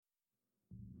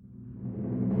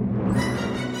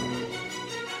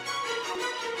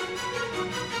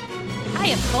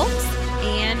Hiya, folks,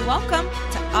 and welcome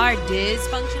to our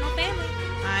dysfunctional family.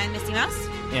 I'm Misty Mouse.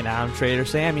 And I'm Trader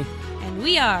Sammy. And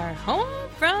we are home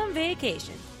from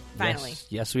vacation. Finally.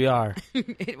 Yes, we are.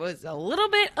 It was a little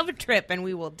bit of a trip, and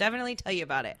we will definitely tell you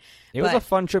about it. It was a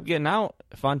fun trip getting out.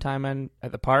 A fun time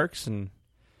at the parks. And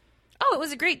oh, it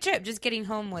was a great trip. Just getting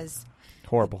home was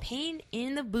horrible. a pain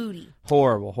in the booty.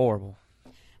 Horrible.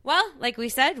 Well, like we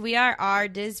said, we are our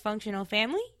dysfunctional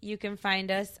family. You can find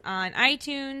us on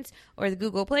iTunes or the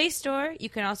Google Play Store. You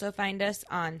can also find us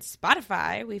on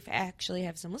Spotify. We actually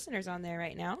have some listeners on there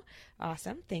right now.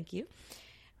 Awesome. Thank you.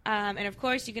 And, of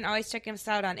course, you can always check us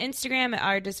out on Instagram at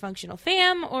Our Dysfunctional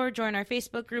Fam or join our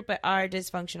Facebook group at Our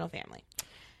Dysfunctional Family.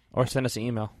 Or send us an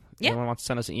email. Yeah. If anyone wants to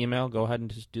send us an email, go ahead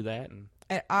and just do that. And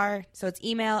So it's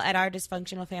email at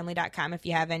ourdysfunctionalfamily.com if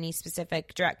you have any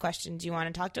specific direct questions you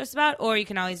want to talk to us about, or you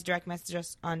can always direct message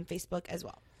us on Facebook as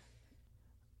well.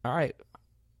 All right.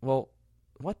 Well,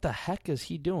 what the heck is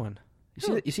he doing?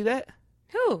 Who? You see that?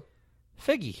 Who?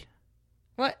 Figgy.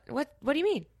 What do you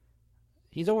mean?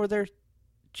 He's over there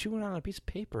chewing on a piece of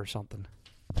paper or something.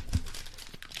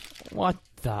 What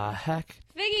the heck?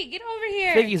 Figgy, get over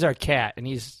here. Figgy's our cat, and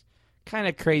he's kind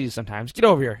of crazy sometimes. Get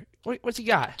over here. What's he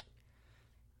got?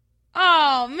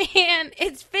 Oh, man,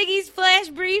 it's Figgy's flash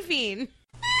briefing.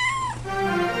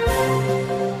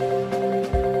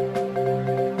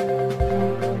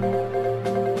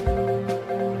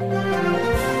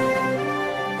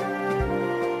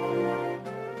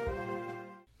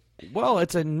 Well,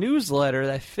 it's a newsletter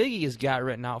that Figgy has got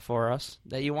written out for us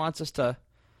that he wants us to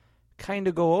kind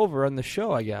of go over on the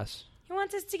show, I guess. He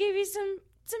wants us to give you some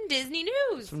Disney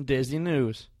news. Some Disney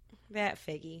news. That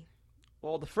Figgy.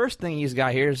 Well, the first thing he's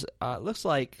got here is, looks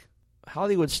like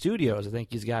Hollywood Studios, I think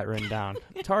he's got written down.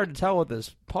 It's hard to tell with his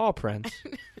paw prints.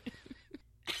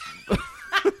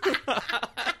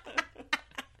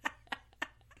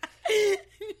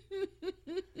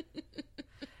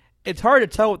 It's hard to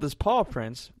tell with his paw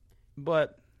prints,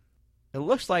 but it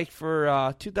looks like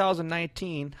for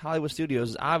 2019, Hollywood Studios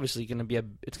is obviously going to be a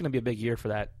big year for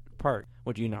that park.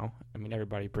 What do you know? I mean,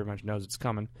 everybody pretty much knows it's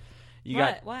coming. You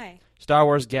got Why? Star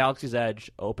Wars Galaxy's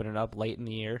Edge opening up late in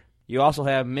the year. You also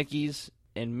have Mickey's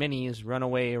and Minnie's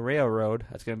Runaway Railroad.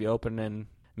 That's going to be opening in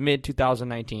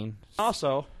mid-2019.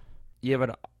 Also, you have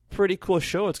a pretty cool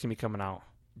show that's going to be coming out.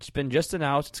 It's been just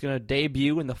announced. It's going to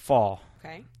debut in the fall.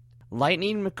 Okay.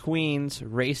 Lightning McQueen's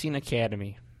Racing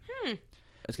Academy.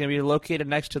 It's going to be located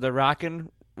next to the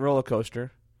Rockin' Roller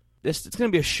Coaster. It's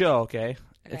going to be a show, okay?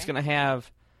 It's going to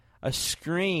have a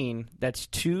screen that's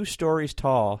 2 stories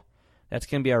tall. That's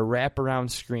going to be a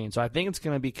wraparound screen. So I think it's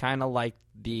going to be kind of like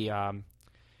the,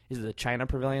 is it the China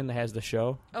Pavilion that has the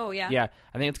show? Oh, yeah. Yeah,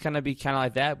 I think it's going to be kind of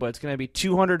like that, but it's going to be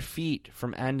 200 feet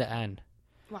from end to end.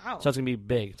 Wow. So it's going to be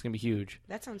big. It's going to be huge.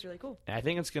 That sounds really cool. And I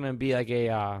think it's going to be like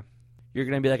you're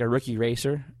going to be like a rookie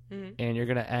racer, and you're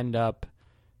going to end up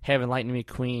having Lightning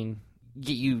McQueen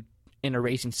get you in a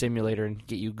racing simulator and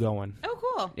get you going. Oh,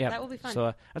 cool. Yeah. That will be fun.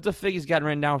 So that's what Figgy's got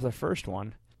written down for the first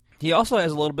one. He also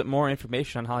has a little bit more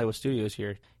information on Hollywood Studios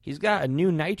here. He's got a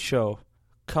new night show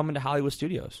coming to Hollywood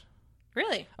Studios.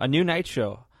 Really? A new night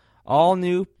show. All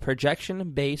new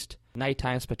projection-based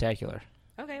nighttime spectacular.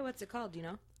 Okay, what's it called, do you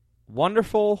know?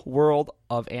 Wonderful World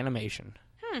of Animation.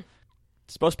 It's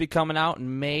supposed to be coming out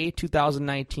in May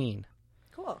 2019.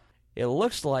 Cool. It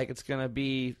looks like it's going to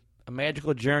be a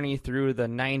magical journey through the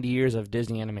 90 years of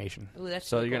Disney animation. Ooh, that's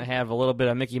so really you're going cool. to have a little bit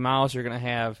of Mickey Mouse. You're going to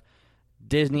have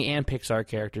Disney and Pixar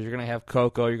characters. You're going to have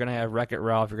Coco. You're going to have Wreck-It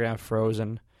Ralph. You're going to have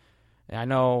Frozen. And I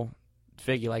know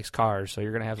Figgy likes cars, so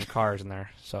you're going to have some cars in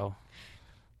there. So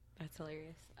That's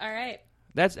hilarious. All right.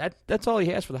 That's all he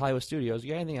has for the Hollywood Studios.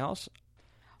 You got anything else?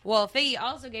 Well, Figgy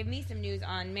also gave me some news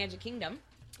on Magic Kingdom.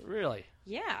 Really?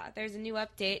 Yeah, there's a new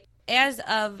update. As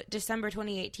of December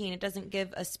 2018, it doesn't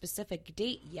give a specific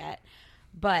date yet,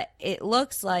 but it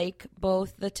looks like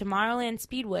both the Tomorrowland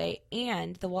Speedway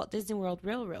and the Walt Disney World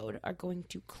Railroad are going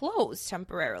to close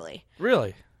temporarily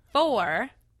Really?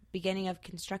 for beginning of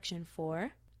construction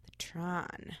for the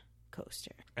Tron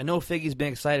coaster. I know Figgy's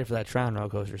been excited for that Tron roller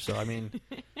coaster, so I mean,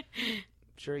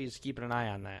 sure he's keeping an eye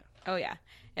on that. Oh, yeah.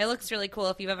 It looks really cool.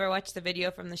 If you've ever watched the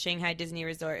video from the Shanghai Disney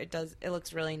Resort, it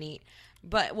looks really neat.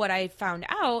 But what I found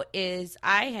out is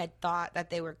I had thought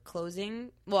that they were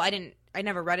closing. Well, I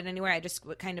never read it anywhere. I just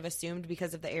kind of assumed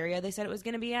because of the area they said it was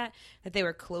going to be at that they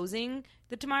were closing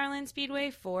the Tomorrowland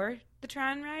Speedway for the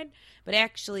Tron ride. But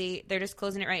actually, they're just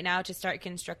closing it right now to start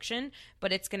construction.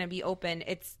 But it's going to be open.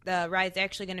 The ride's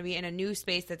actually going to be in a new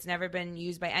space that's never been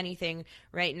used by anything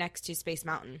right next to Space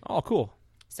Mountain. Oh, cool.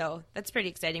 So that's pretty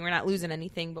exciting. We're not losing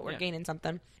anything, but we're gaining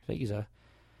something. Figgy's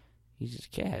He's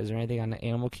just a cat. Is there anything on the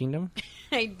Animal Kingdom?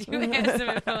 I do have some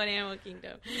info on Animal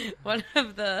Kingdom. One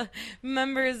of the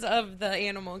members of the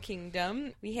Animal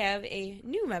Kingdom, we have a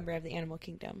new member of the Animal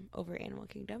Kingdom over Animal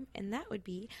Kingdom, and that would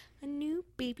be a new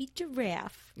baby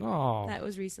giraffe that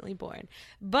was recently born.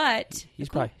 But he's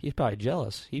probably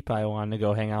jealous. He probably wanted to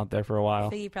go hang out there for a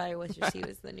while. he probably wishes he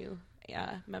was the new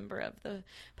member of the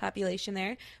population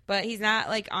there, but he's not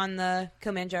like on the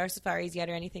Kilimanjaro safaris yet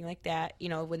or anything like that. You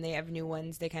know, when they have new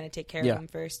ones, they kind of take care of them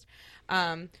first.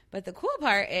 But the cool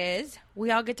part is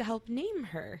we all get to help name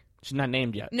her. She's not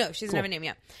named yet. No, she doesn't have a name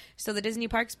yet. So the Disney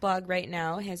Parks blog right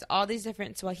now has all these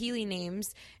different Swahili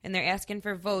names, and they're asking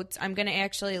for votes. I'm going to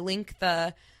actually link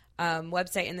the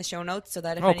website in the show notes so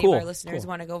that if any of our listeners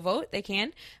want to go vote, they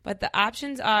can. But the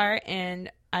options are,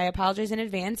 and I apologize in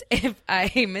advance if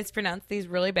I mispronounce these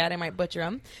really bad. I might butcher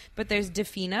them. But there's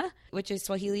Defina, which is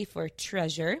Swahili for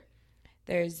treasure.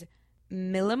 There's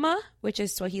Milima, which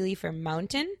is Swahili for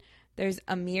mountain. There's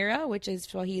Amira, which is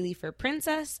Swahili for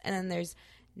princess. And then there's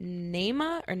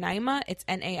Naima, it's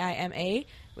Naima,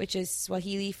 which is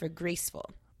Swahili for graceful.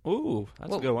 Ooh,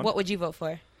 that's a good one. What would you vote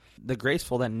for? The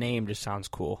graceful, that name just sounds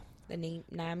cool. The name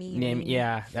Nami? Name,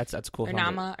 yeah, that's cool. Or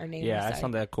Nama, or Naima. Yeah, that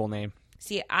sounds like a cool name.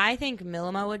 See, I think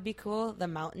Milima would be cool, the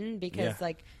mountain, because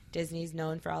like Disney's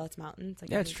known for all its mountains.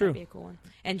 Like, it's true. That'd be a cool one.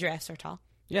 And giraffes are tall.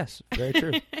 Yes, very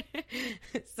true.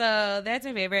 So that's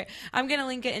my favorite. I'm going to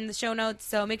link it in the show notes,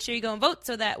 so make sure you go and vote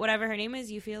so that whatever her name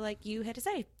is, you feel like you had to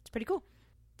say. It's pretty cool.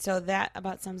 So that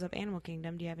about sums up Animal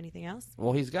Kingdom. Do you have anything else?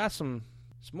 Well, he's got some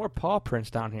more paw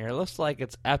prints down here. It looks like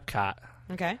it's Epcot.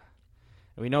 Okay.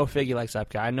 We know Figgy likes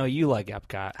Epcot. I know you like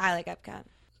Epcot. I like Epcot.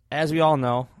 As we all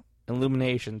know,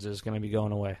 Illuminations is going to be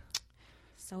going away.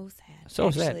 So sad. So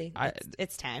Actually, sad.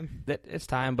 It's time. It's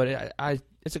time, but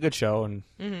it's a good show, and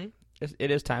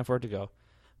it is time for it to go.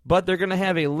 But they're going to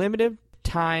have a limited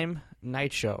time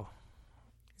night show.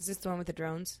 Is this the one with the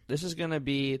drones? This is going to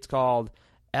be, it's called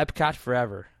Epcot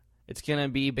Forever. It's going to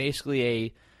be basically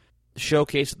a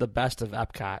showcase of the best of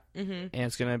Epcot, and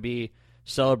it's going to be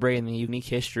celebrating the unique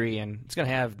history, and it's going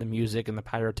to have the music and the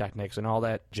pyrotechnics and all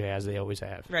that jazz they always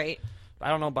have. Right. I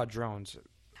don't know about drones.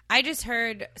 I just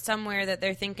heard somewhere that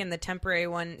they're thinking the temporary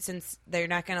one, since they're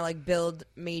not going to like build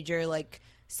major like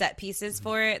set pieces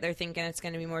for it, they're thinking it's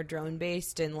going to be more drone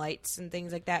based and lights and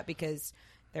things like that, because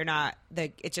they're not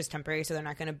it's just temporary, so they're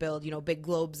not going to build, you know, big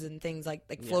globes and things like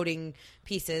floating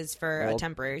pieces for a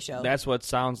temporary show. That's what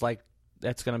sounds like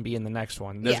that's going to be in the next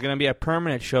one. There's going to be a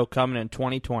permanent show coming in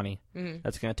 2020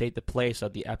 that's going to take the place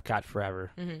of the Epcot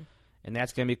Forever. And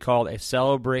that's going to be called A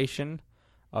Celebration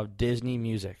of Disney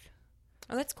Music.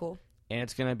 Oh, that's cool. And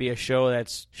it's going to be a show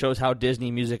that shows how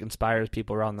Disney music inspires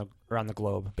people around the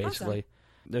globe, basically.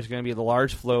 Awesome. There's going to be the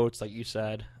large floats, like you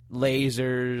said,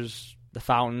 lasers, the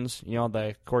fountains, you know,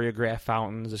 the choreographed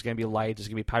fountains. There's going to be lights. There's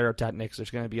going to be pyrotechnics.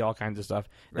 There's going to be all kinds of stuff.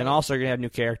 Right. Then also you're going to have new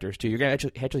characters, too. You're going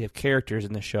to actually have characters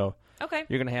in the show. Okay.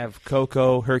 You're going to have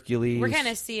Coco, Hercules. We're kind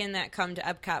of seeing that come to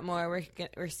Epcot more.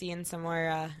 We're seeing some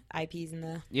more IPs in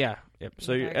the... Yeah. Yep.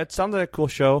 So it sounds like a cool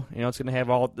show. You know, it's going to have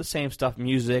all the same stuff,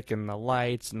 music and the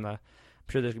lights, and I'm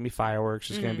sure there's going to be fireworks.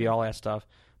 There's going to be all that stuff.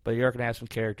 But you're going to have some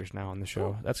characters now on the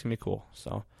show. Cool. That's going to be cool.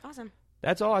 So awesome.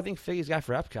 That's all I think Figgy's got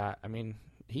for Epcot. I mean,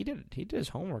 he did his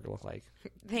homework, it looked like.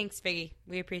 Thanks, Figgy.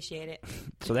 We appreciate it.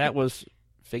 So that was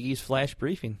Figgy's Flash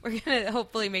Briefing. We're going to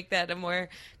hopefully make that a more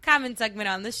common segment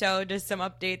on the show, just some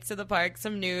updates to the park,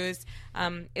 some news.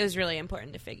 It was really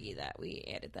important to Figgy that we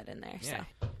added that in there. Yeah.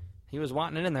 So. He was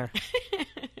wanting it in there.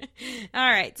 All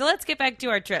right, so let's get back to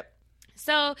our trip.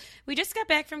 So we just got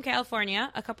back from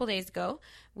California a couple days ago.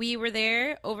 We were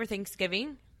there over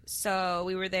Thanksgiving. So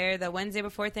we were there the Wednesday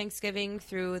before Thanksgiving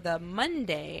through the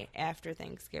Monday after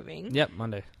Thanksgiving. Yep,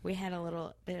 Monday. We had a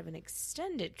little bit of an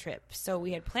extended trip. So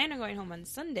we had planned on going home on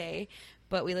Sunday,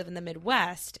 but we live in the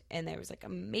Midwest, and there was like a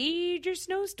major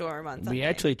snowstorm on Sunday. We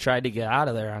actually tried to get out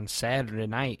of there on Saturday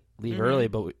night, leave early,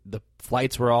 but the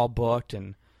flights were all booked,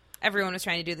 and everyone was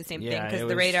trying to do the same thing because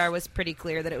the radar was pretty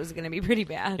clear that it was going to be pretty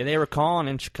bad. Yeah, they were calling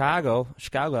in Chicago,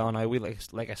 Illinois. We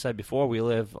like I said before, we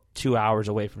live 2 hours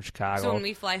away from Chicago. So when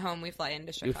we fly home, we fly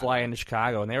into Chicago. We fly into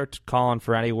Chicago, and they were calling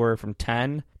for anywhere from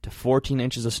 10 to 14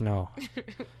 inches of snow.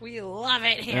 We love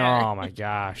it here. Oh my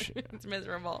gosh, it's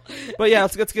miserable. But yeah,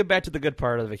 let's get back to the good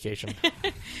part of the vacation.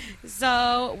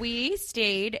 So we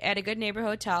stayed at a good neighbor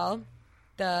hotel,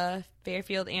 the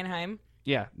Fairfield Anaheim.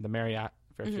 Yeah, the Marriott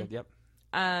Fairfield. Yep.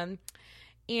 And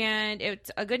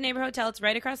it's a good neighbor hotel. It's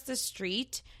right across the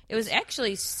street. It was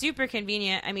actually super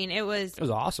convenient. I mean, it was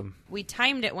awesome. We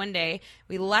timed it one day.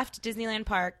 We left Disneyland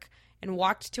Park and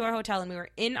walked to our hotel, and we were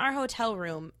in our hotel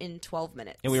room in 12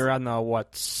 minutes. And we were on the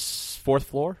fourth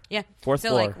floor. Yeah. Fourth so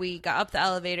floor. like we got up the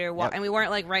elevator, Yep. and we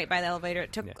weren't like right by the elevator.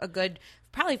 It took a good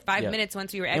probably 5 minutes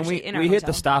once we were actually in our we hotel.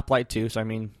 hit the stoplight too. So I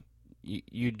mean,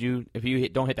 you do if you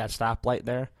don't hit that stoplight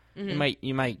there. You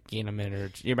might gain a minute,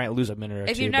 or you might lose a minute or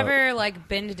two. If you've never like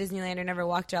been to Disneyland or never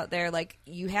walked out there, like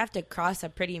you have to cross a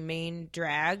pretty main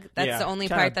drag. That's the only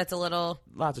part that's a little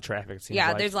lots of traffic. It seems yeah.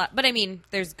 like. There's a lot, but I mean,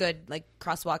 there's good like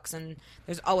crosswalks, and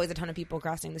there's always a ton of people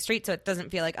crossing the street, so it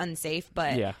doesn't feel like unsafe.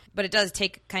 But but it does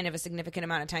take kind of a significant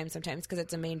amount of time sometimes because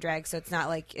it's a main drag, so it's not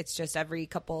like it's just every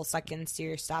couple seconds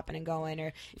you're stopping and going,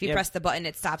 or if you press the button,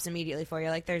 it stops immediately for you.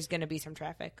 Like there's going to be some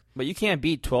traffic. But you can't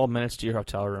beat 12 minutes to your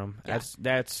hotel room. Yeah. That's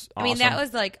awesome. I mean, that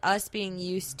was like us being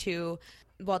used to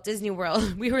Walt Disney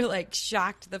World. We were like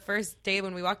shocked the first day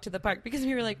when we walked to the park because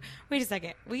we were like, wait a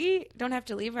second, we don't have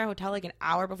to leave our hotel like an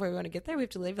hour before we want to get there. We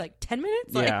have to leave like 10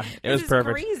 minutes. Like, yeah, it was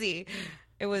perfect. Crazy.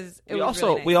 It was. We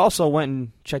really also went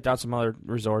and checked out some other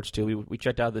resorts too. We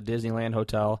checked out the Disneyland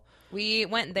Hotel. We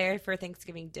went there for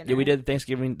Thanksgiving dinner. Yeah, we did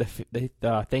Thanksgiving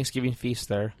the Thanksgiving feast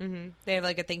there. Mm-hmm. They have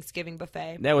like a Thanksgiving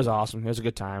buffet. That was awesome. It was a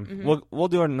good time. Mm-hmm. We'll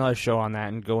do another show on that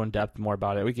and go in depth more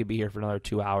about it. We could be here for another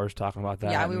 2 hours talking about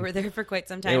that. Yeah, we were there for quite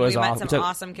some time. It was we met awesome. some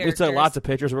awesome characters. We took lots of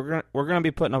pictures. We're gonna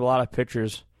be putting up a lot of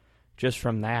pictures just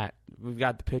from that. We've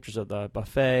got the pictures of the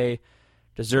buffet,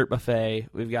 dessert buffet.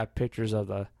 We've got pictures of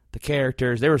the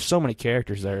characters. There were so many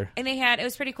characters there. And it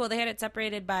was pretty cool. They had it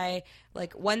separated by,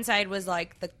 like, one side was,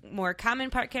 like, the more common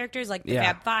park characters, like the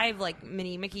Fab Five, like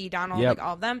Minnie, Mickey, Donald, like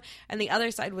all of them. And the other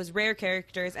side was rare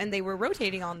characters, and they were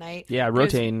rotating all night. Yeah,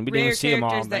 rotating. We didn't see them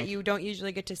all. Rare characters that you don't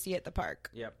usually get to see at the park.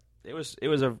 Yep. It was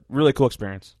a really cool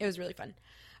experience. It was really fun.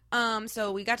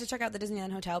 So we got to check out the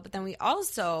Disneyland Hotel, but then we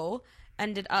also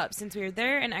ended up, since we were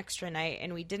there an extra night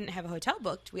and we didn't have a hotel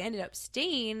booked, we ended up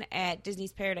staying at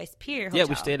Disney's Paradise Pier Hotel. Yeah,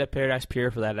 we stayed at Paradise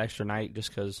Pier for that extra night just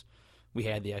because we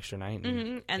had the extra night.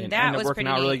 And that was working pretty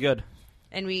out neat. really good.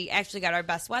 And we actually got our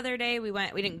best weather day. We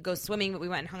didn't go swimming, but we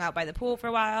went and hung out by the pool for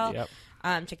a while.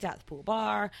 Yep. Checked out the pool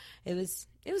bar. It was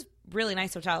really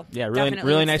nice hotel. Yeah, Definitely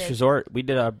really nice stay. resort. We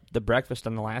did the breakfast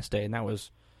on the last day, and that was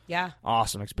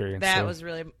awesome experience. That was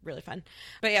really, really fun.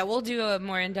 But yeah, we'll do a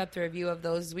more in-depth review of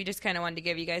those. We just kind of wanted to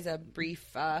give you guys a brief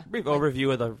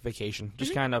overview of the vacation.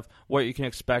 Just kind of what you can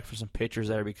expect for some pictures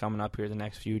that will be coming up here the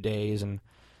next few days, and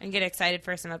get excited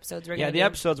for some episodes.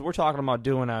 Episodes we're talking about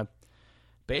doing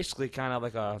basically kind of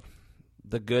like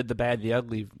the good, the bad, the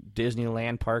ugly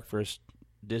Disneyland park versus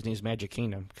Disney's Magic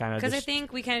Kingdom, kind of. Because I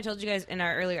think we kind of told you guys in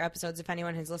our earlier episodes, if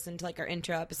anyone has listened to like our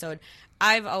intro episode,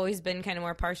 I've always been kind of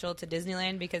more partial to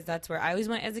Disneyland because that's where I always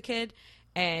went as a kid.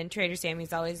 And Trader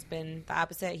Sammy's always been the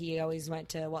opposite. He always went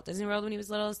to Walt Disney World when he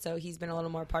was little, so he's been a little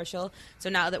more partial.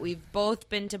 So now that we've both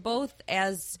been to both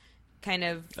as kind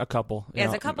of a couple, and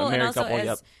also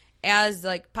couple, as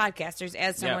like podcasters,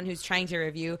 as someone who's trying to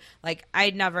review, like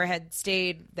I never had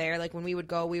stayed there. Like when we would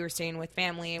go, we were staying with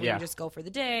family and we would just go for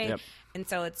the day. And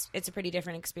so it's a pretty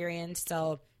different experience.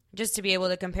 So just to be able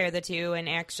to compare the two and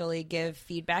actually give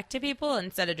feedback to people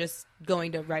instead of just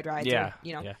going to ride rides. Yeah. Or,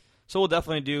 you know. Yeah. So we'll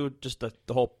definitely do just the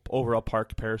whole overall park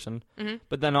comparison,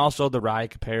 but then also the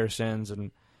ride comparisons. And,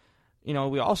 you know,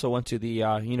 we also went to the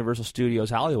Universal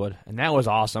Studios Hollywood, and that was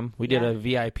awesome. We did a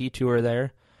VIP tour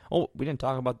there. Oh, we didn't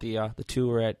talk about the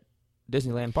tour at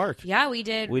Disneyland Park. Yeah, we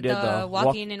did the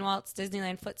walking in Walt's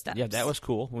Disneyland footsteps. Yeah, that was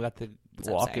cool. We got to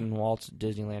walk in Walt's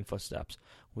Disneyland footsteps.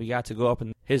 We got to go up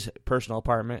in his personal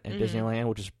apartment at Disneyland,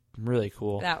 which is really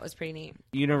cool. That was pretty neat.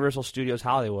 Universal Studios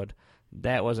Hollywood.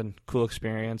 That was a cool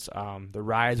experience. The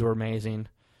rides were amazing.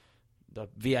 The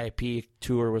VIP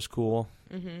tour was cool.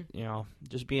 You know,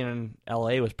 just being in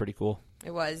LA was pretty cool.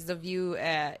 It was. The view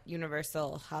at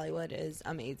Universal Hollywood is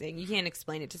amazing. You can't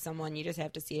explain it to someone. You just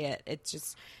have to see it. It's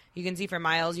just, you can see for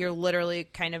miles. You're literally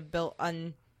kind of built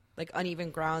on like uneven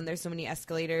ground. There's so many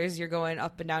escalators. You're going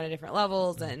up and down at different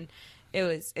levels, and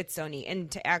it's so neat.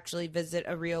 And to actually visit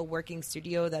a real working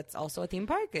studio that's also a theme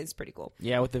park is pretty cool.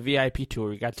 Yeah, with the VIP tour,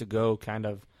 we got to go kind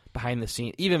of behind the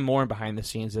scenes, even more behind the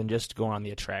scenes than just going on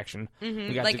the attraction.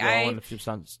 We got to go on a few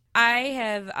stunts. I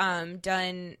have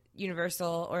done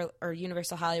Universal or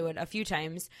Universal Hollywood a few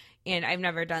times, and I've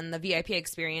never done the VIP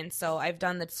experience. So I've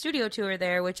done the studio tour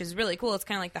there, which is really cool. It's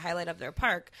kind of like the highlight of their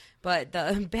park. But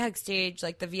the backstage,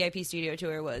 like the VIP studio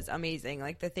tour, was amazing.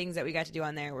 Like the things that we got to do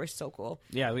on there were so cool.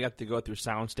 Yeah, we got to go through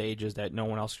sound stages that no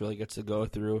one else really gets to go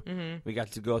through. We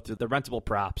got to go through the rentable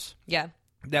props. Yeah,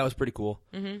 that was pretty cool.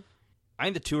 I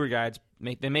think the tour guides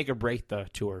make or break the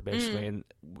tour basically, and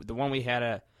the one we had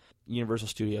at Universal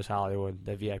Studios Hollywood,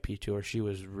 the VIP tour, she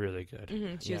was really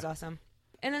good. She was awesome.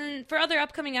 And then for other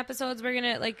upcoming episodes, we're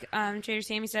gonna, like Trader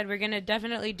Sammy said, we're gonna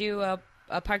definitely do a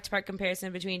park to park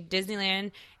comparison between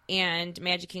Disneyland and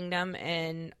Magic Kingdom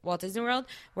and Walt Disney World.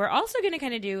 We're also going to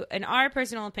kind of do, in our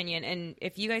personal opinion, and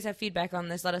if you guys have feedback on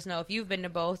this, let us know if you've been to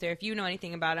both or if you know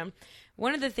anything about them.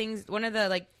 One of the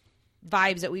like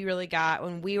vibes that we really got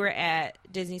when we were at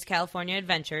Disney's California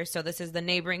Adventure. So this is the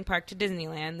neighboring park to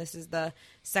Disneyland. This is the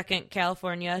second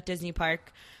California Disney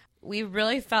park. We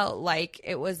really felt like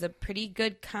it was a pretty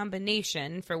good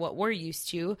combination for what we're used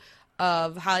to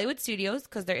of Hollywood Studios,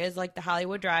 because there is like the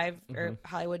Hollywood Drive or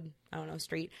Hollywood,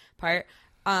 street part.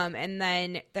 And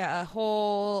then the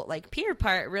whole like pier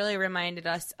part really reminded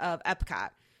us of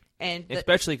Epcot. And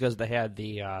especially because they had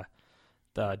the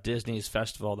Disney's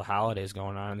Festival of the Holidays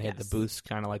going on, and they had the booths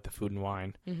kind of like the Food and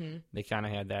Wine. Mm-hmm. They kind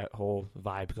of had that whole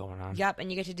vibe going on. Yep,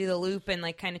 and you get to do the loop and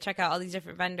like kind of check out all these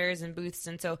different vendors and booths,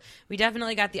 and so we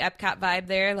definitely got the Epcot vibe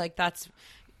there. Like that's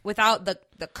without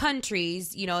the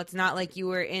countries, it's not like you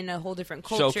were in a whole different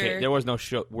culture. Showcase. There was no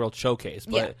World Showcase,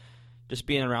 but just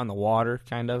being around the water,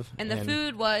 kind of. And the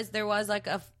food there was like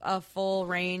a full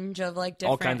range of like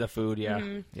different... all kinds of food, yeah.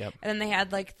 Mm-hmm. Yep. And then they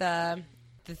had like the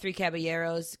Three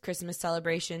Caballeros Christmas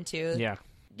celebration too. Yeah.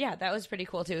 Yeah, that was pretty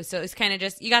cool too. So it's kind of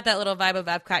just, you got that little vibe of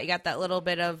Epcot, you got that little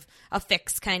bit of a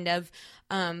fix kind of.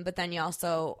 But then you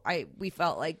also, we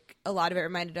felt like a lot of it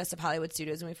reminded us of Hollywood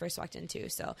Studios when we first walked in too.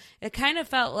 So it kind of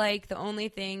felt like the only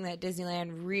thing that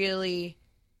Disneyland really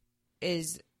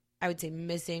is, I would say,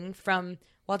 missing from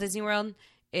Walt Disney World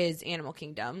is Animal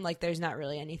Kingdom. Like there's not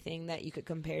really anything that you could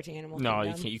compare to Animal Kingdom.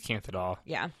 No, you can't at all.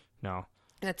 Yeah. No.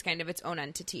 That's kind of its own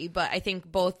entity. But I think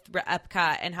both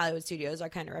Epcot and Hollywood Studios are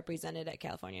kind of represented at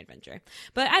California Adventure.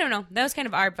 But I don't know. That was kind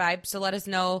of our vibe. So let us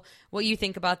know what you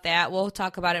think about that. We'll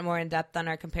talk about it more in depth on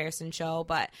our comparison show.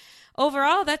 But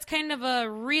overall, that's kind of a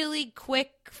really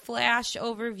quick flash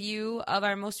overview of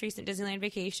our most recent Disneyland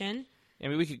vacation. I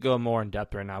mean, we could go more in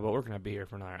depth right now, but we're going to be here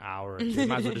for another hour.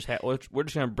 Might as well just we're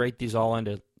just going to break these all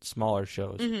into smaller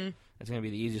shows. Mm-hmm. It's going to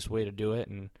be the easiest way to do it,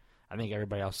 and I think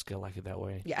everybody else is going to like it that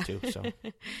way, too. So.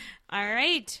 All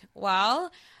right.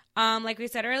 Well, like we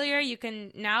said earlier, you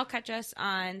can now catch us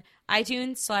on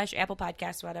iTunes / Apple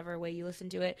Podcasts, whatever way you listen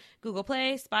to it, Google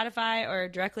Play, Spotify, or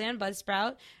directly on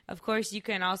Buzzsprout. Of course, you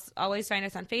can also always find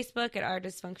us on Facebook at Our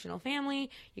Dysfunctional Family.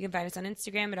 You can find us on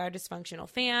Instagram at Our Dysfunctional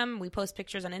Fam. We post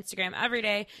pictures on Instagram every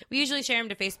day. We usually share them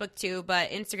to Facebook too,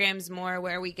 but Instagram's more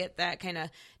where we get that kind of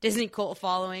Disney cult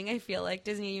following. I feel like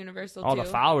Disney Universal all too. The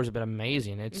followers have been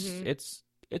amazing. It's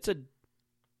a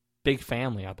big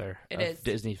family out there. It is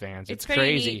Disney fans. It's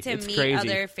crazy. Neat to it's meet crazy.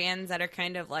 Other fans that are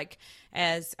kind of like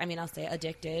I'll say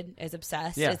addicted, as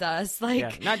obsessed as us.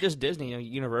 Like not just Disney,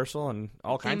 Universal and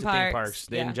all kinds of theme parks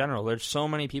in general. There's so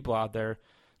many people out there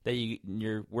that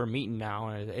we're meeting now,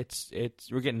 and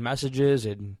we're getting messages,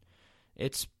 and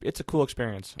it's a cool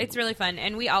experience. It's really fun,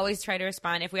 and we always try to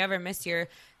respond. If we ever miss your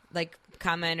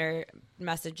comment or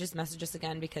message, just message us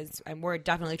again, because we're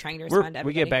definitely trying to respond to everybody.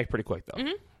 We get back pretty quick, though.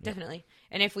 Mm-hmm, definitely.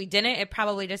 And if we didn't, it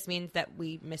probably just means that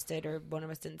we missed it or one of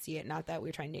us didn't see it, not that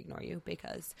we're trying to ignore you,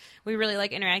 because we really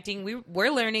like interacting.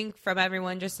 We're learning from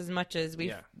everyone just as much as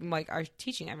we are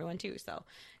teaching everyone too. So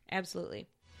absolutely.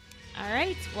 All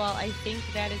right. Well, I think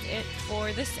that is it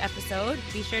for this episode.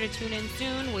 Be sure to tune in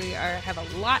soon. We have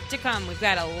a lot to come. We've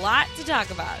got a lot to talk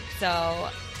about. So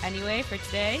anyway, for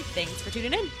today, thanks for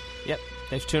tuning in. Yep.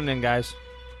 Thanks for tuning in, guys.